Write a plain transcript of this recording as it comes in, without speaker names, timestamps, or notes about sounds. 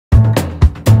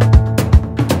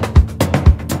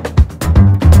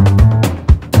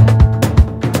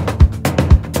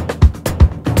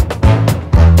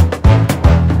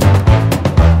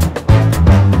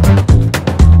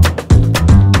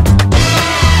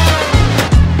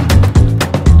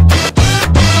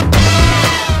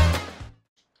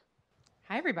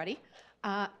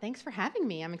Thanks for having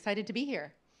me. I'm excited to be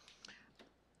here.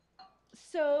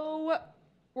 So,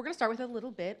 we're going to start with a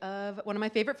little bit of one of my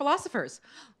favorite philosophers.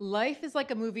 Life is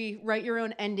like a movie, write your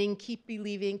own ending, keep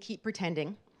believing, keep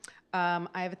pretending. I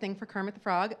have a thing for Kermit the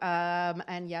Frog.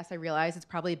 And yes, I realize it's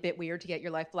probably a bit weird to get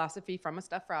your life philosophy from a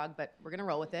stuffed frog, but we're going to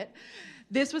roll with it.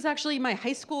 This was actually my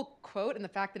high school quote, and the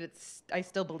fact that I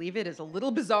still believe it is a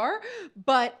little bizarre,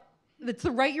 but it's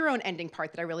the write your own ending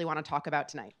part that I really want to talk about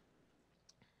tonight.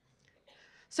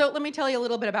 So let me tell you a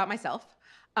little bit about myself.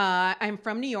 I'm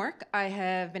from New York. I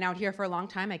have been out here for a long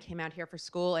time. I came out here for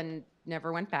school and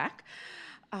never went back.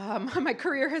 My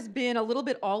career has been a little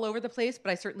bit all over the place,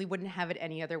 but I certainly wouldn't have it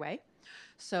any other way.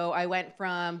 So I went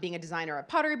from being a designer at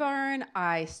Pottery Barn.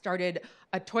 I started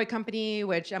a toy company,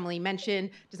 which Emily mentioned,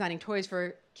 designing toys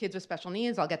for kids with special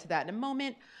needs. I'll get to that in a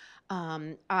moment.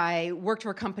 I worked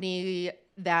for a company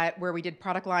where we did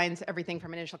product lines, everything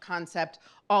from initial concept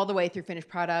all the way through finished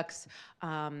products.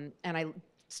 And I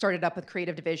started up with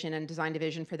creative division and design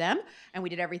division for them. And we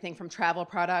did everything from travel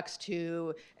products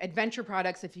to adventure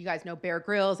products. If you guys know Bear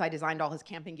Grylls, I designed all his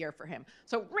camping gear for him.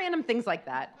 So random things like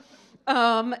that.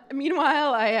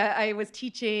 Meanwhile, I was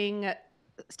teaching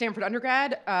Stanford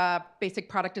undergrad, basic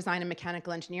product design and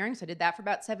mechanical engineering. So I did that for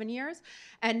about 7 years.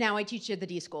 And now I teach at the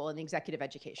D School in executive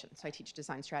education. So I teach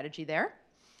design strategy there.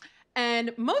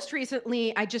 And most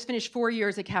recently, I just finished 4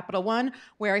 years at Capital One,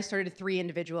 where I started 3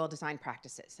 individual design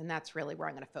practices. And that's really where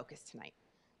I'm going to focus tonight.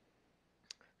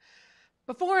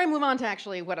 Before I move on to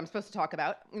actually what I'm supposed to talk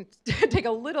about, I'm going to take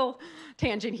a little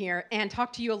tangent here and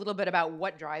talk to you a little bit about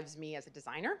what drives me as a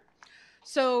designer.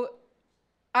 So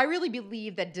I really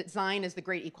believe that design is the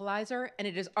great equalizer, and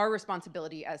it is our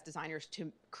responsibility as designers to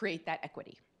create that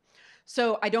equity.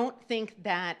 So I don't think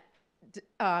that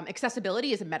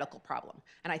accessibility is a medical problem,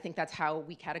 and I think that's how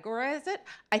we categorize it.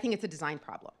 I think it's a design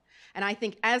problem. And I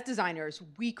think as designers,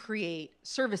 we create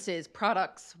services,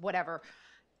 products, whatever,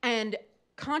 and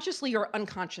consciously or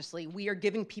unconsciously, we are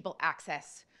giving people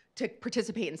access to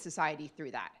participate in society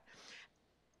through that.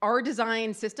 Our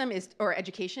design system or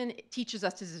education teaches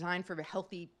us to design for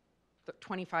healthy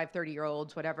 25,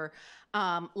 30-year-olds, whatever,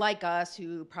 like us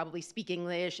who probably speak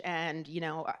English and,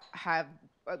 have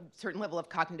a certain level of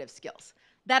cognitive skills.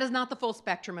 That is not the full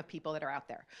spectrum of people that are out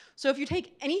there. So if you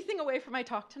take anything away from my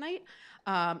talk tonight,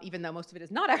 even though most of it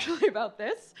is not actually about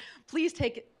this, please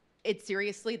take it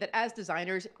seriously that as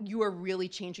designers, you are really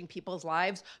changing people's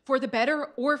lives for the better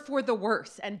or for the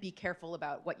worse, and be careful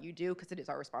about what you do because it is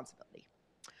our responsibility.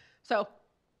 So,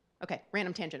 okay,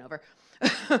 random tangent over.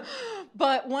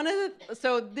 But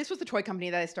so this was the toy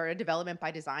company that I started, Development by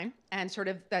Design, and sort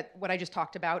of what I just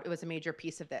talked about, it was a major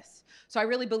piece of this. So I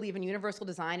really believe in universal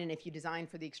design, and if you design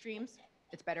for the extremes,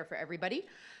 it's better for everybody.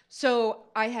 So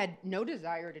I had no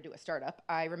desire to do a startup.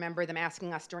 I remember them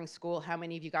asking us during school, how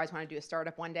many of you guys want to do a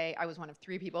startup one day? I was one of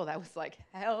 3 people that was like,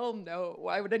 hell no,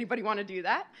 why would anybody want to do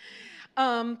that?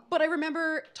 But I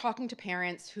remember talking to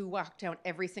parents who walked down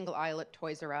every single aisle at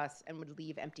Toys R Us and would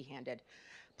leave empty-handed.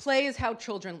 Play is how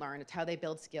children learn. It's how they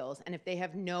build skills. And if they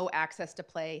have no access to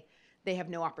play, they have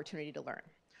no opportunity to learn.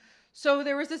 So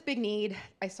there was this big need.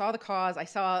 I saw the cause. I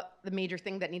saw the major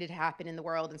thing that needed to happen in the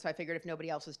world. And so I figured if nobody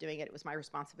else was doing it, it was my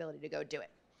responsibility to go do it.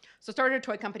 So started a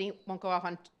toy company. Won't go off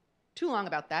on too long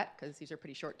about that because these are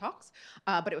pretty short talks.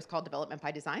 But it was called Development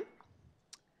by Design.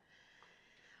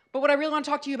 But what I really want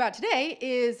to talk to you about today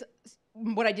is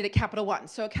what I did at Capital One.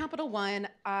 So at Capital One,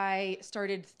 I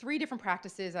started 3 different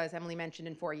practices, as Emily mentioned,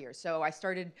 in 4 years. So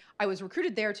I was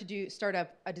recruited there to start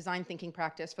up a design thinking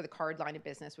practice for the card line of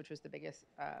business, which was the biggest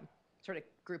sort of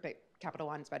group at Capital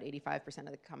One. It's about 85%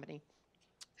 of the company.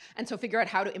 And so figure out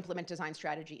how to implement design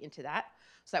strategy into that.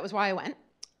 So that was why I went.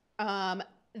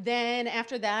 Then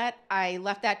after that, I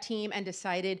left that team and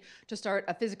decided to start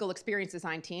a physical experience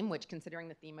design team, which, considering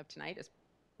the theme of tonight, is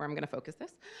where I'm going to focus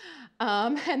this.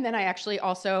 And then I actually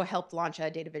also helped launch a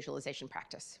data visualization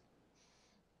practice.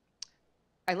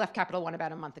 I left Capital One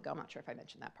about a month ago. I'm not sure if I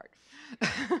mentioned that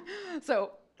part.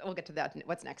 So we'll get to that,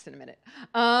 what's next in a minute.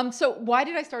 So why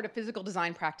did I start a physical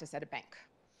design practice at a bank?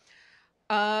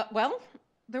 Well,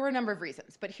 there were a number of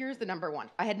reasons, but here's the number one.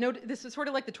 This was sort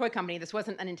of like the toy company. This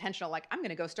wasn't an intentional, like, I'm going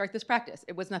to go start this practice.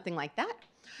 It was nothing like that.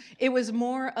 It was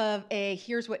more of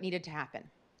here's what needed to happen.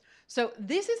 So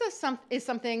this is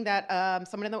something that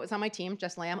someone that was on my team,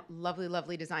 Jess, lovely,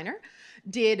 lovely designer,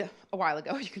 did a while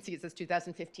ago. You can see it says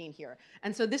 2015 here.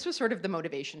 And so this was sort of the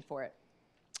motivation for it.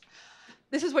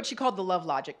 This is what she called the love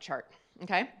logic chart,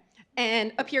 okay?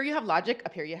 And up here you have logic,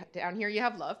 down here you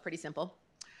have love, pretty simple.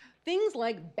 Things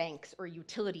like banks or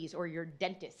utilities or your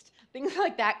dentist, things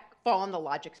like that fall on the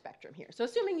logic spectrum here. So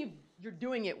assuming you're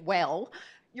doing it well,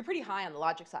 you're pretty high on the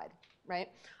logic side, right?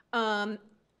 Not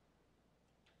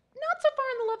so far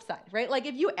on the love side, right? Like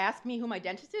if you ask me who my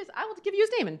dentist is, I will give you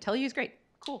his name and tell you he's great.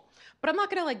 Cool. But I'm not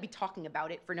gonna like be talking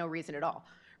about it for no reason at all,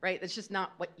 right? That's just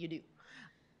not what you do.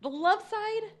 The love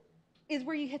side is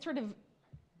where you sort of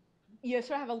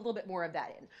have a little bit more of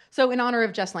that in. So in honor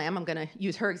of Jess Lamb, I'm gonna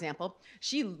use her example.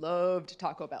 She loved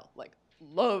Taco Bell, like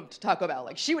loved Taco Bell.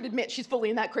 Like she would admit she's fully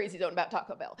in that crazy zone about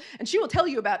Taco Bell. And she will tell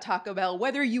you about Taco Bell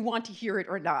whether you want to hear it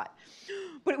or not.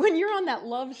 But when you're on that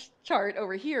love chart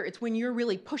over here, it's when you're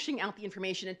really pushing out the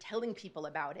information and telling people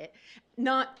about it,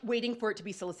 not waiting for it to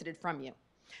be solicited from you.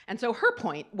 And so her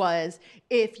point was,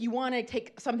 if you want to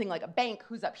take something like a bank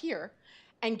who's up here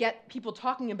and get people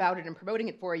talking about it and promoting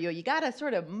it for you, you got to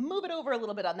sort of move it over a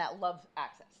little bit on that love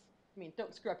axis. I mean,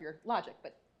 don't screw up your logic,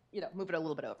 but move it a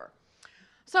little bit over.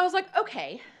 So I was like,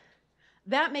 okay,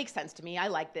 that makes sense to me. I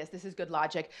like this. This is good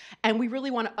logic. And we really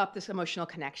want to up this emotional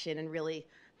connection and really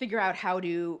figure out how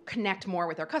to connect more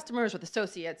with our customers, with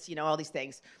associates, all these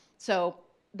things. So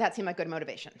that seemed like good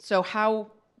motivation. So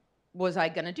how was I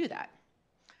going to do that?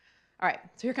 All right,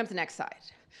 so here comes the next side.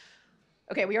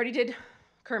 Okay, we already did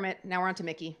Kermit. Now we're on to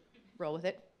Mickey. Roll with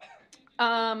it.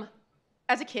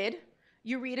 As a kid,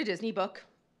 you read a Disney book,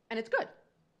 and it's good.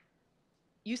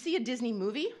 You see a Disney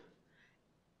movie,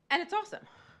 and it's awesome.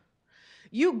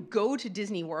 You go to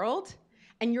Disney World,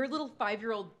 and your little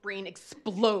 5-year-old brain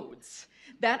explodes.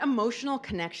 That emotional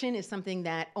connection is something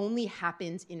that only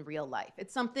happens in real life.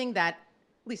 It's something that,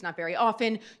 at least not very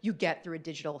often, you get through a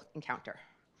digital encounter.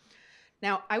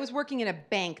 Now, I was working in a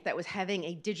bank that was having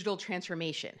a digital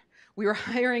transformation. We were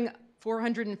hiring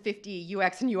 450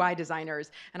 UX and UI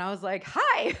designers, and I was like,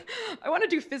 hi, I want to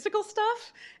do physical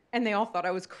stuff, and they all thought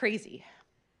I was crazy.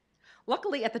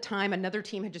 Luckily, at the time, another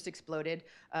team had just exploded,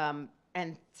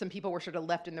 and some people were sort of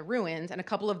left in the ruins, and a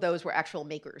couple of those were actual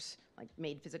makers, like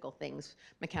made physical things,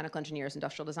 mechanical engineers,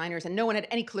 industrial designers, and no one had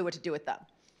any clue what to do with them.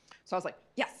 So I was like,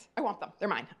 yes, I want them. They're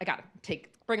mine. I got them.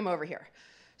 Bring them over here.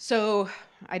 So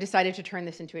I decided to turn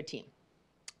this into a team.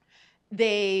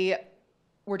 They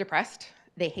were depressed.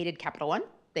 They hated Capital One.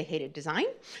 They hated design.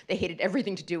 They hated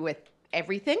everything to do with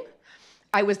everything.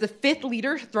 I was the 5th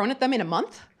leader thrown at them in a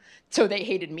month, so they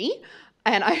hated me.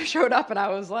 And I showed up and I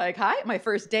was like, hi, my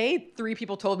first day, 3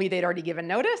 people told me they'd already given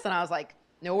notice. And I was like,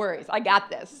 no worries, I got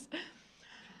this.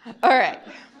 All right.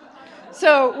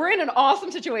 So we're in an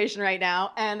awesome situation right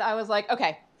now. And I was like,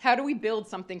 okay, how do we build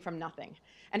something from nothing?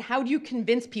 And how do you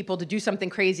convince people to do something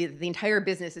crazy that the entire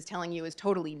business is telling you is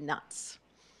totally nuts?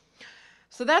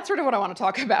 So that's sort of what I want to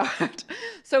talk about.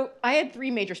 So I had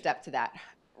 3 major steps to that: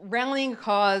 rallying a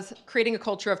cause, creating a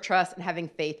culture of trust, and having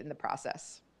faith in the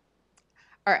process.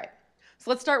 All right. So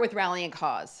let's start with rallying a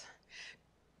cause.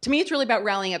 To me, it's really about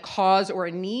rallying a cause or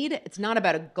a need. It's not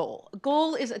about a goal. A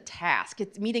goal is a task.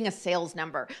 It's meeting a sales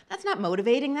number. That's not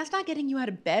motivating. That's not getting you out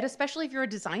of bed, especially if you're a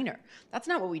designer. That's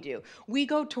not what we do. We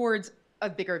go towards a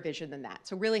bigger vision than that.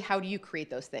 So really, how do you create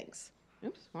those things?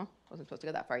 Oops, well, wasn't supposed to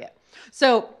go that far yet.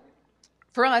 So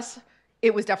for us,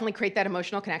 it was definitely create that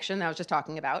emotional connection that I was just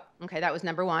talking about. Okay, that was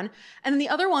number 1. And then the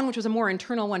other one, which was a more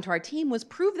internal one to our team, was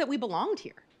prove that we belonged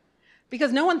here.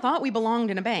 Because no one thought we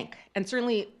belonged in a bank, and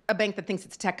certainly a bank that thinks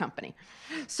it's a tech company.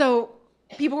 So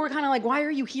people were kind of like, why are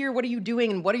you here? What are you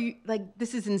doing? And what are you, like,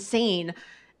 this is insane.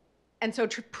 And so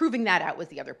proving that out was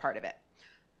the other part of it.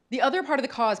 The other part of the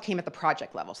cause came at the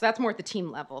project level. So that's more at the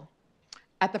team level.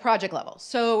 At the project level.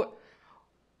 So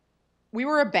we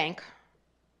were a bank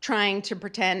trying to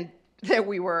pretend that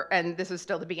we were, and this is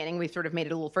still the beginning, we've sort of made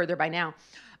it a little further by now,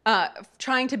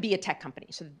 trying to be a tech company.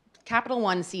 So Capital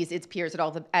One sees its peers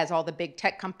as all the big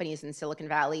tech companies in Silicon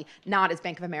Valley, not as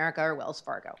Bank of America or Wells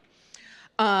Fargo.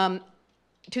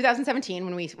 2017,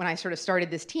 when I sort of started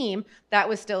this team, that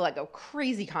was still like a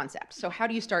crazy concept. So how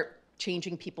do you start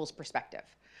changing people's perspective?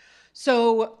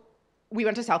 So we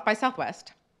went to South by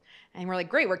Southwest, and we're like,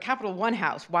 great, we're Capital One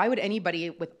House. Why would anybody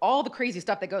with all the crazy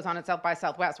stuff that goes on at South by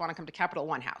Southwest want to come to Capital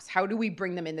One House? How do we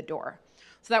bring them in the door?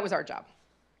 So that was our job.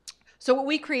 So what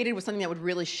we created was something that would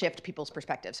really shift people's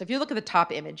perspective. So if you look at the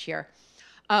top image here,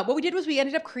 what we did was we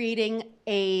ended up creating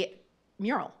a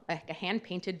mural, a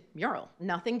hand-painted mural.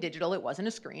 Nothing digital, it wasn't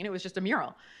a screen, it was just a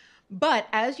mural. But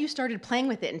as you started playing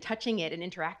with it and touching it and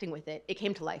interacting with it, it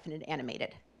came to life and it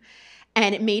animated.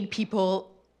 And it made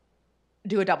people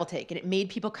do a double take, and it made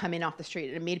people come in off the street,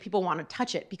 and it made people want to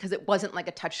touch it because it wasn't like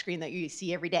a touch screen that you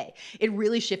see every day. It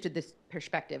really shifted this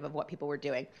perspective of what people were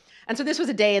doing. And so this was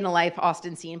a day in the life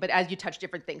Austin scene, but as you touch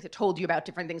different things, it told you about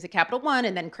different things at Capital One,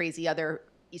 and then crazy other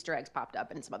Easter eggs popped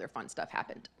up and some other fun stuff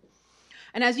happened.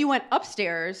 And as you went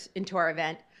upstairs into our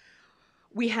event,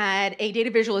 we had a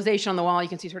data visualization on the wall. You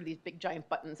can see sort of these big giant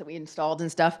buttons that we installed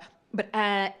and stuff.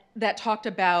 that talked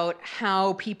about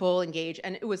how people engage,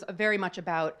 and it was very much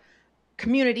about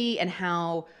community and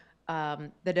how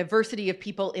the diversity of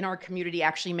people in our community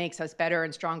actually makes us better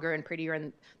and stronger and prettier,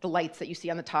 and the lights that you see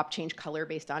on the top change color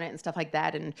based on it and stuff like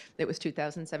that. And it was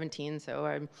 2017, so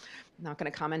I'm not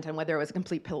going to comment on whether it was a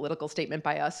complete political statement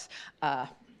by us,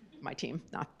 my team,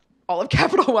 not all of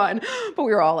Capital One, but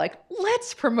we were all like,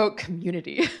 let's promote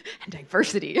community and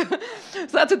diversity. So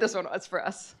that's what this one was for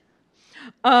us.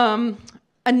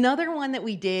 Another one that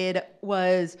we did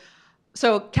was,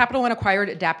 so Capital One acquired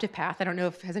Adaptive Path. I don't know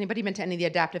if, has anybody been to any of the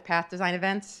Adaptive Path design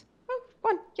events? Oh,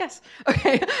 one, yes,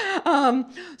 okay.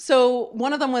 So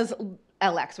one of them was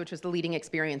LX, which was the Leading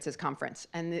Experiences Conference.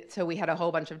 And so we had a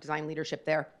whole bunch of design leadership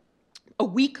there. A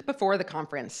week before the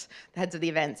conference, the heads of the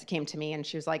events came to me and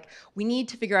she was like, we need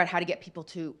to figure out how to get people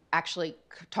to actually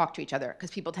talk to each other,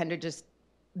 because people tend to just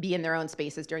be in their own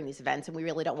spaces during these events, and we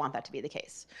really don't want that to be the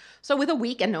case. So with a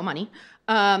week and no money,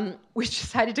 we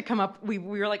decided to come up, we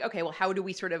were like, okay, well, how do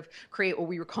we sort of create what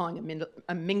we were calling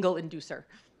a mingle inducer,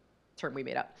 term we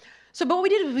made up. So but what we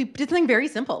did was we did something very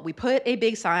simple. We put a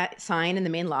big sign in the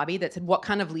main lobby that said, what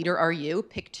kind of leader are you?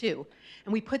 Pick two.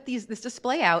 And we put this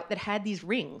display out that had these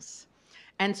rings.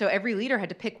 And so every leader had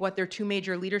to pick what their two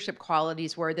major leadership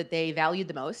qualities were that they valued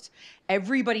the most.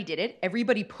 Everybody did it.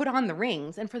 Everybody put on the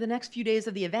rings. And for the next few days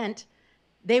of the event,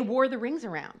 they wore the rings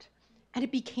around. And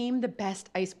it became the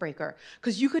best icebreaker,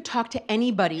 because you could talk to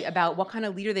anybody about what kind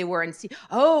of leader they were and see,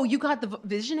 oh, you got the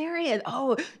visionary, and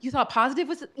oh, you thought positive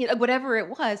was, you know, whatever it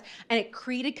was. And it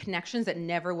created connections that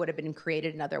never would have been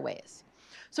created in other ways.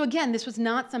 So again, this was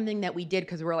not something that we did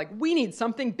because we were like, we need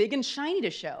something big and shiny to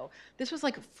show. This was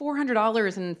like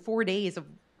 $400 in 4 days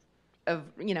of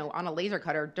you know, on a laser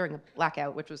cutter during a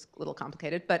blackout, which was a little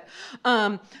complicated. But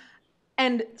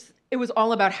and it was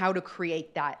all about how to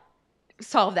create that,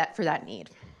 solve that for that need.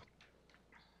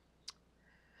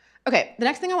 Okay, the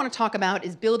next thing I want to talk about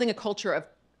is building a culture of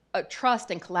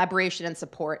trust and collaboration and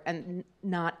support, and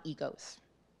not egos.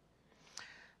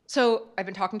 So I've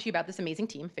been talking to you about this amazing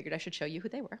team. Figured I should show you who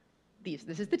they were.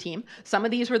 This is the team. Some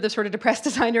of these were the sort of depressed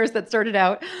designers that started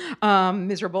out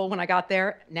miserable when I got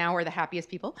there. Now are the happiest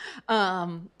people.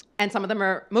 And some of them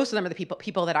are, most of them are the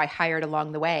people that I hired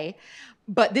along the way.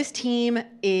 But this team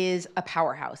is a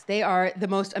powerhouse. They are the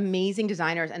most amazing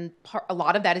designers, and a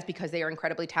lot of that is because they are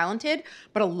incredibly talented,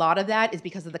 but a lot of that is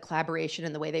because of the collaboration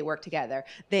and the way they work together.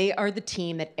 They are the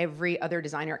team that every other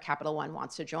designer at Capital One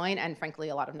wants to join, and frankly,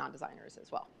 a lot of non-designers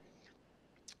as well.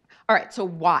 All right, so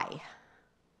why?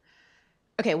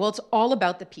 Okay, well, it's all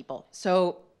about the people.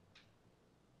 So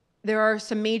there are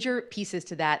some major pieces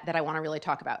to that I want to really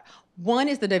talk about. One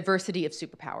is the diversity of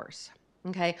superpowers.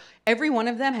 Okay, every one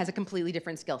of them has a completely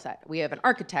different skill set. We have an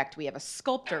architect, we have a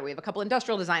sculptor, we have a couple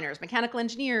industrial designers, mechanical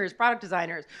engineers, product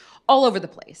designers, all over the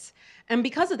place. And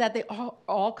because of that, they are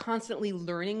all constantly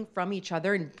learning from each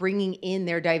other and bringing in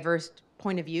their diverse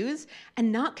point of views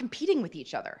and not competing with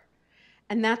each other.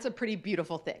 And that's a pretty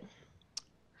beautiful thing.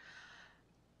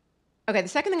 Okay, the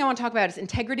second thing I want to talk about is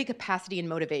integrity, capacity, and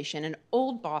motivation. An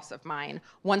old boss of mine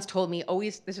once told me,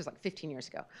 this was like 15 years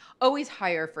ago, always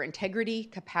hire for integrity,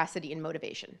 capacity, and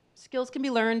motivation. Skills can be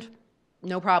learned,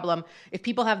 no problem. If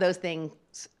people have those things,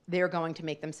 they're going to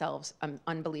make themselves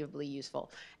unbelievably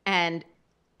useful. And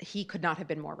he could not have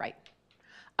been more right.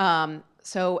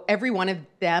 So every one of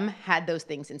them had those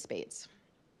things in spades.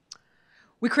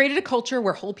 We created a culture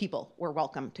where whole people were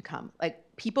welcome to come. Like,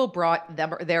 people brought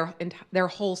their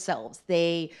whole selves.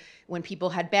 When people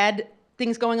had bad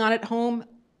things going on at home,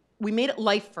 we made it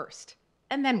life first,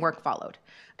 and then work followed.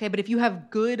 Okay, but if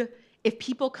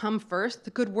people come first, the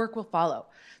good work will follow.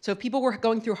 So if people were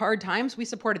going through hard times, we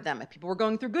supported them. If people were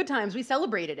going through good times, we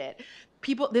celebrated it.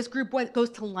 This group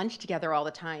goes to lunch together all the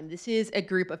time. This is a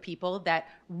group of people that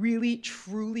really,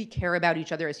 truly care about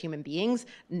each other as human beings,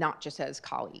 not just as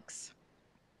colleagues.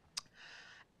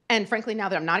 And frankly, now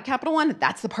that I'm not at Capital One,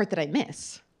 that's the part that I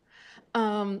miss.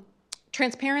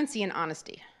 Transparency and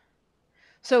honesty.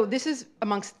 So this is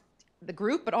amongst the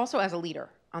group, but also as a leader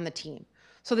on the team.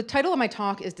 So the title of my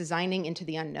talk is Designing into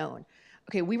the Unknown.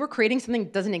 Okay, we were creating something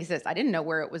that doesn't exist. I didn't know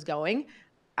where it was going.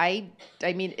 I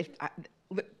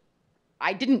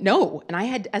didn't know. And I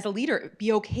had, as a leader,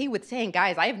 be okay with saying,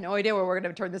 guys, I have no idea what we're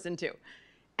going to turn this into.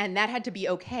 And that had to be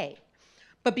okay.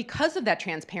 But because of that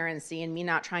transparency and me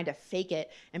not trying to fake it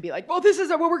and be like, well, this is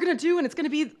what we're going to do, and it's going to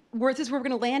be where this is where we're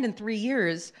going to land in 3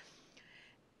 years,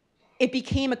 it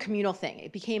became a communal thing.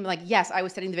 It became like, yes, I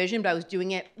was setting the vision, but I was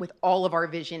doing it with all of our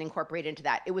vision incorporated into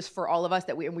that. It was for all of us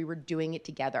that we were doing it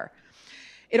together.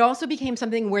 It also became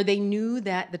something where they knew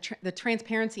that the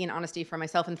transparency and honesty from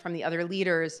myself and from the other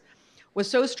leaders was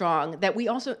so strong that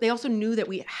they also knew that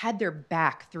we had their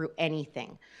back through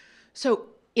anything. So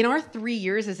in our 3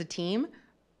 years as a team,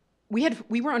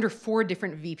 we were under 4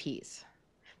 different VPs.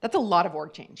 That's a lot of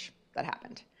org change that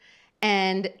happened.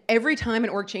 And every time an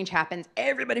org change happens,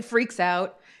 everybody freaks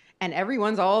out and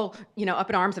everyone's all, up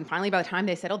in arms. And finally, by the time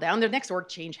they settle down, their next org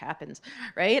change happens,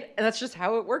 right? And that's just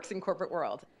how it works in corporate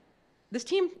world. This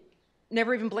team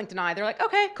never even blinked an eye. They're like,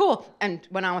 okay, cool, and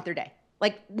went on with their day.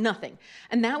 Like nothing.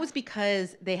 And that was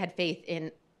because they had faith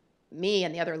in me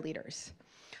and the other leaders.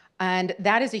 And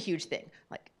that is a huge thing.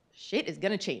 Like, shit is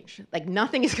gonna change. Like,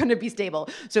 nothing is gonna be stable.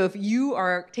 So if you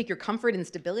take your comfort in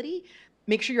stability,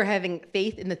 make sure you're having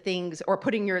faith in the things, or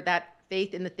putting that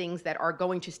faith in the things that are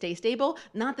going to stay stable,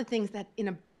 not the things that in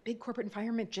a big corporate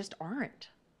environment just aren't.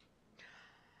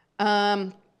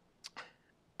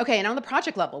 Okay, and on the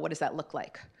project level, what does that look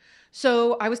like?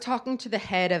 So I was talking to the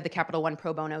head of the Capital One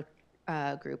Pro Bono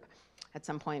group at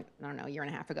some point, I don't know, a year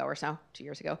and a half ago or so, 2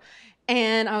 years ago.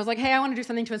 And I was like, hey, I want to do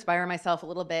something to inspire myself a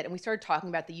little bit. And we started talking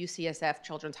about the UCSF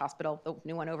Children's Hospital, the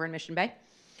new one over in Mission Bay,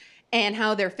 and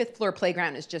how their 5th floor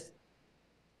playground is just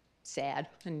sad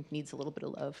and needs a little bit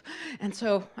of love. And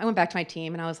so I went back to my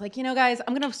team and I was like, guys,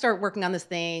 I'm going to start working on this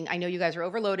thing. I know you guys are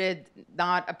overloaded,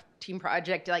 not a team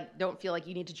project. Like, don't feel like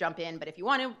you need to jump in, but if you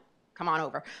want to, come on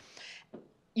over.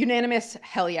 Unanimous,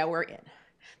 hell yeah, we're in.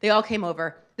 They all came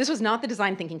over. This was not the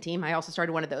design thinking team. I also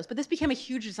started one of those, but this became a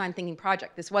huge design thinking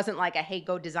project. This wasn't like a, hey,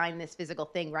 go design this physical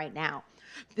thing right now.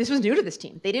 This was new to this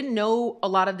team. They didn't know a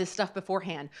lot of this stuff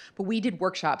beforehand, but we did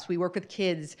workshops. We worked with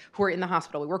kids who are in the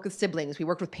hospital. We worked with siblings. We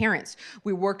worked with parents.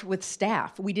 We worked with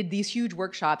staff. We did these huge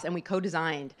workshops and we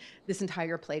co-designed this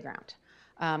entire playground.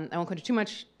 I won't go into too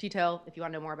much detail. If you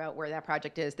want to know more about where that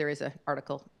project is, there is an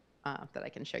article that I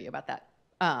can show you about that.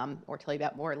 Or tell you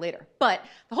about more later. But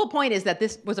the whole point is that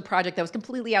this was a project that was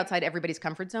completely outside everybody's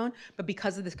comfort zone, but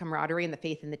because of this camaraderie and the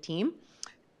faith in the team,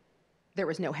 there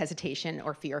was no hesitation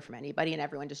or fear from anybody, and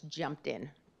everyone just jumped in.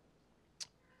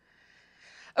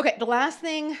 Okay, the last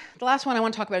one I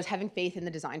want to talk about is having faith in the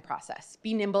design process.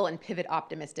 Be nimble and pivot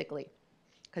optimistically.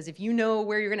 Because if you know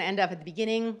where you're going to end up at the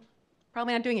beginning,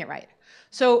 probably not doing it right.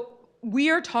 So we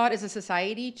are taught as a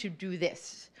society to do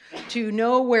this. To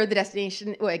know where the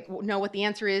destination, know what the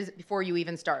answer is before you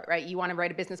even start, right? You want to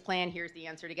write a business plan, here's the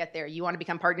answer to get there. You want to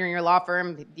become partner in your law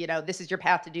firm, this is your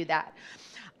path to do that.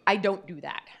 I don't do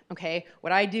that, okay?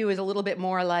 What I do is a little bit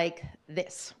more like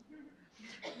this.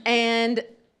 And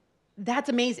that's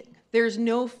amazing. There's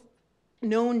no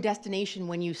known destination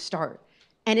when you start,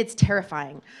 and it's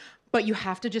terrifying. But you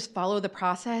have to just follow the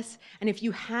process. And if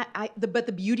you but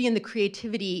the beauty and the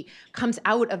creativity comes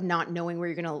out of not knowing where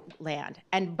you're going to land.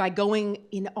 And by going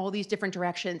in all these different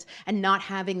directions and not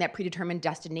having that predetermined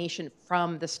destination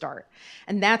from the start.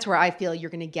 And that's where I feel you're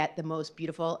going to get the most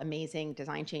beautiful, amazing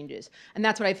design changes. And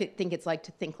that's what I think it's like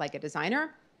to think like a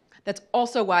designer. That's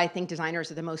also why I think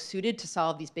designers are the most suited to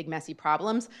solve these big, messy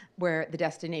problems where the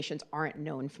destinations aren't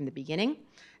known from the beginning.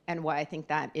 And why I think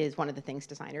that is one of the things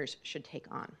designers should take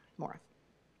on more of.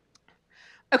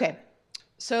 Okay,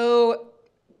 so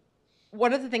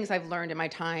one of the things I've learned in my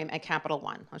time at Capital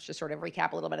One, let's just sort of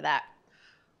recap a little bit of that.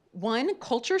 One,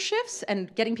 culture shifts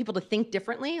and getting people to think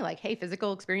differently, like, hey,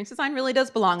 physical experience design really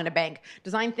does belong in a bank.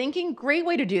 Design thinking, great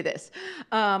way to do this.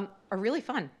 A really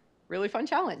fun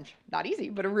challenge. Not easy,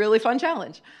 but a really fun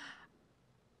challenge.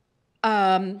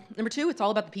 Number 2, it's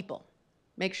all about the people.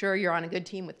 Make sure you're on a good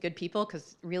team with good people,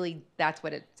 because really that's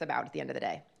what it's about at the end of the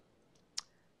day.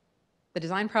 The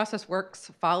design process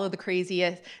works. Follow the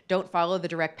craziest. Don't follow the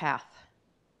direct path.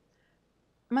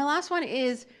 My last one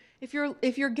is, if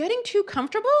you're getting too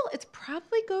comfortable, it's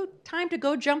probably time to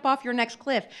go jump off your next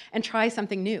cliff and try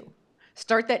something new.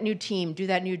 Start that new team. Do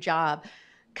that new job.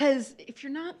 Because if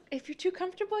you're too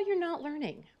comfortable, you're not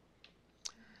learning.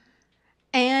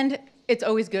 And it's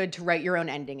always good to write your own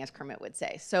ending, as Kermit would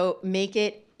say. So make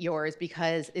it yours,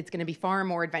 because it's going to be far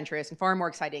more adventurous and far more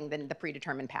exciting than the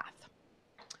predetermined path.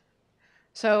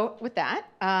 So with that,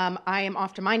 I am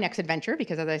off to my next adventure,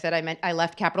 because as I said, I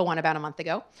left Capital One about a month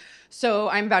ago. So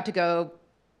I'm about to go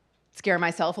scare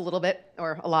myself a little bit,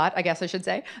 or a lot, I guess I should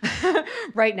say,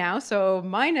 right now. So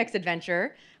my next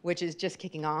adventure, which is just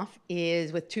kicking off,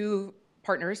 is with 2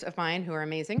 partners of mine who are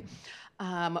amazing.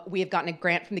 We have gotten a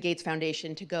grant from the Gates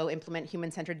Foundation to go implement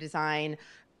human-centered design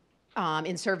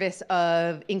in service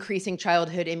of increasing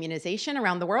childhood immunization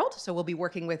around the world. So we'll be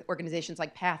working with organizations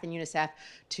like PATH and UNICEF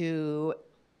to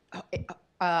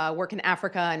work in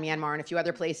Africa and Myanmar and a few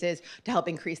other places to help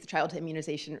increase the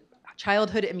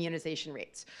childhood immunization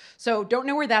rates. So don't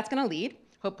know where that's going to lead.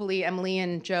 Hopefully Emily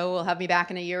and Joe will have me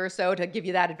back in a year or so to give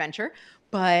you that adventure.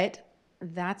 But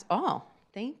that's all.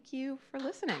 Thank you for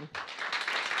listening.